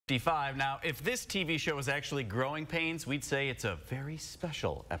55. Now, if this TV show is actually growing pains, we'd say it's a very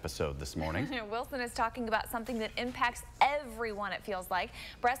special episode this morning. Wilson is talking about something that impacts everyone, it feels like.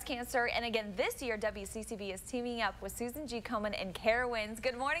 Breast cancer. And again, this year, WCCV is teaming up with Susan G. Komen and Carowinds.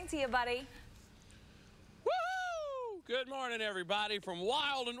 Good morning to you, buddy. Woo! Good morning, everybody, from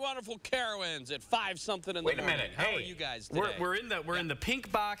wild and wonderful Carowinds at 5-something in the morning. Wait a minute. How are you guys today? We're in the pink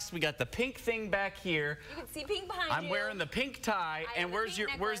box. We got the pink thing back here. You can see pink behind you. I'm wearing the pink tie. And where's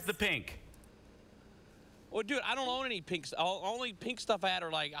the pink? Well, dude, I don't own any pink. Only pink stuff I had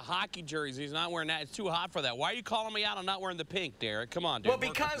are like hockey jerseys. He's not wearing that. It's too hot for that. Why are you calling me out on not wearing the pink, Derek? Come on, dude. Well,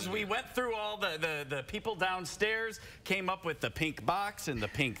 because we went through all the people downstairs, came up with the pink box and the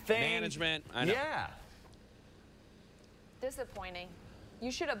pink thing. Management. I know. Yeah. Disappointing.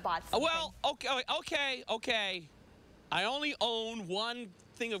 You should have bought something. Well, okay. I only own one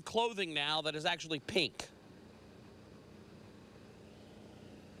thing of clothing now that is actually pink.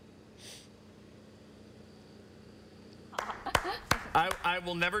 I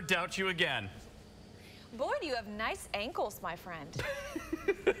will never doubt you again. Boy, do you have nice ankles, my friend.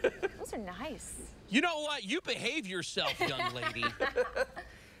 Those are nice. You know what? You behave yourself, young lady.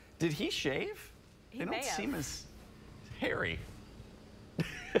 Did he shave? They don't seem as hairy.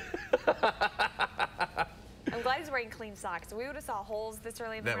 I'm glad he's wearing clean socks. We would have saw holes this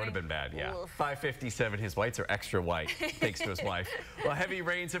early in the morning. That would have been bad, yeah. Oof. 5:57, his whites are extra white, thanks to his wife. Well, heavy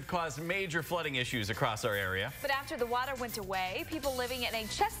rains have caused major flooding issues across our area. But after the water went away, people living in a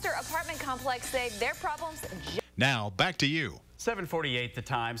Chester apartment complex say their problems... Now, back to you. 7:48 the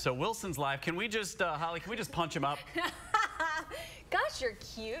time, so Wilson's live. Can we just, Holly, can we just punch him up? Gosh, you're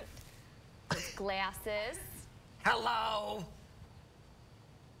cute. With glasses. Hello.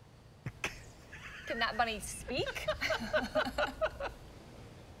 Can that bunny speak?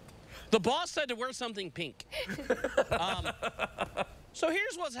 The boss said to wear something pink. So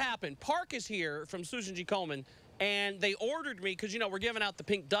here's what's happened. Park is here from Susan G. Komen, and they ordered me, because, you know, we're giving out the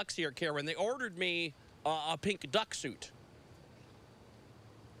pink ducks here, Karen. They ordered me a pink duck suit.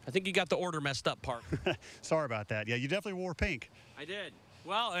 I think you got the order messed up, Park. Sorry about that. Yeah, you definitely wore pink. I did.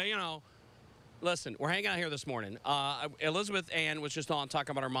 Well, you know, listen, we're hanging out here this morning. Elizabeth Ann was just on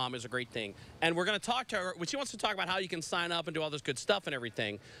talking about her mom is a great thing. And we're going to talk to her. She wants to talk about how you can sign up and do all this good stuff and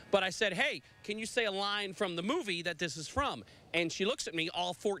everything. But I said, hey, can you say a line from the movie that this is from? And she looks at me,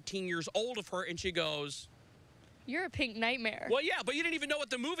 all 14 years old of her, and she goes... You're a pink nightmare. Well, yeah, but you didn't even know what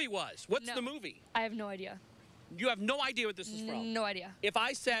the movie was. What's the movie? I have no idea. You have no idea what this is from? No idea. If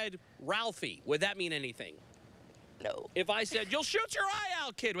I said Ralphie, would that mean anything? No. If I said, you'll shoot your eye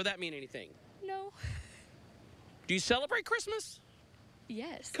out, kid, would that mean anything? No. Do you celebrate Christmas?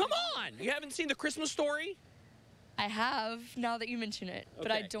 Yes. Come on! You haven't seen The Christmas Story? I have, now that you mention it,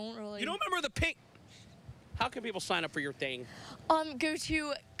 but I don't really... You don't remember the pink... How can people sign up for your thing? Go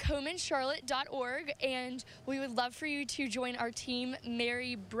to ComenCharlotte.org, and we would love for you to join our team,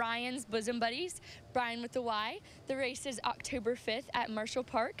 Mary Brian's Bosom Buddies, Brian with the Y. The race is October 5th at Marshall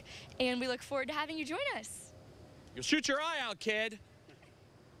Park, and we look forward to having you join us. You'll shoot your eye out, kid.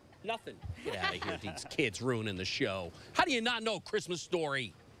 Nothing. Get out of here, these kids ruining the show. How do you not know Christmas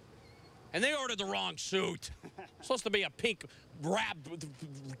Story? And they ordered the wrong suit. It's supposed to be a pink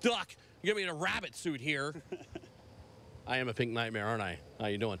duck. You give me a rabbit suit here. I am a pink nightmare, aren't I? How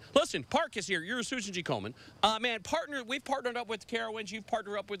you doing? Listen, Park is here. You're Susan G. Komen. Man, we've partnered up with Carowinds. You've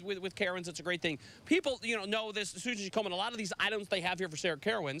partnered up with Carowinds. It's a great thing. People, know this, Susan G. Komen. A lot of these items they have here for Sarah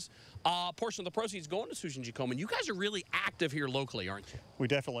Carowinds, a portion of the proceeds going to Susan G. Komen. You guys are really active here locally, aren't you? We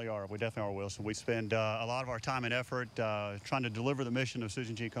definitely are. We definitely are, Wilson. We spend a lot of our time and effort trying to deliver the mission of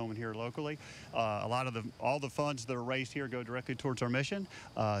Susan G. Komen here locally. All the funds that are raised here go directly towards our mission.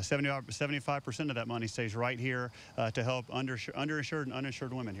 75% of that money stays right here to help underinsured and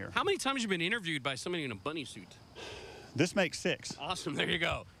uninsured women here. How many times have you been interviewed by somebody in a bunny suit? This makes 6. Awesome. There you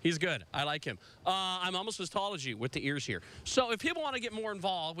go. He's good. I like him. I'm almost as tall as you with the ears here. So if people want to get more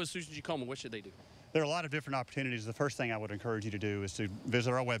involved with Susan G. Komen, what should they do? There are a lot of different opportunities. The first thing I would encourage you to do is to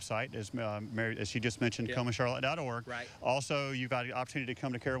visit our website, as she just mentioned, ComenCharlotte.org. Right. Also, you've got the opportunity to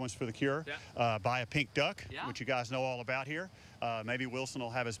come to Carowinds for the Cure, buy a pink duck, which you guys know all about here. Maybe Wilson will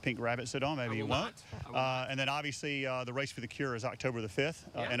have his pink rabbit suit on, maybe he won't. And then obviously the Race for the Cure is October the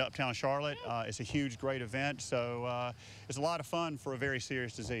 5th in Uptown Charlotte. It's a huge, great event, so it's a lot of fun for a very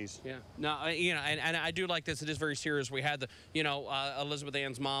serious disease. Yeah. No, and I do like this. It is very serious. We had the, Elizabeth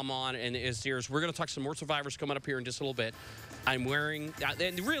Ann's mom on, and it is serious. We're going to talk some more survivors coming up here in just a little bit. I'm wearing,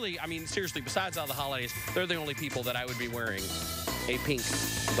 and really, I mean, seriously, besides all the holidays, they're the only people that I would be wearing a pink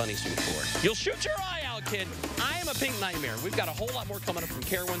bunny suit for. You'll shoot your eye out, kid. I am a pink nightmare. We've got a whole lot more coming up from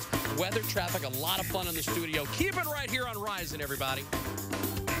Carowinds. Weather, traffic, a lot of fun in the studio. Keep it right here on Rising, everybody.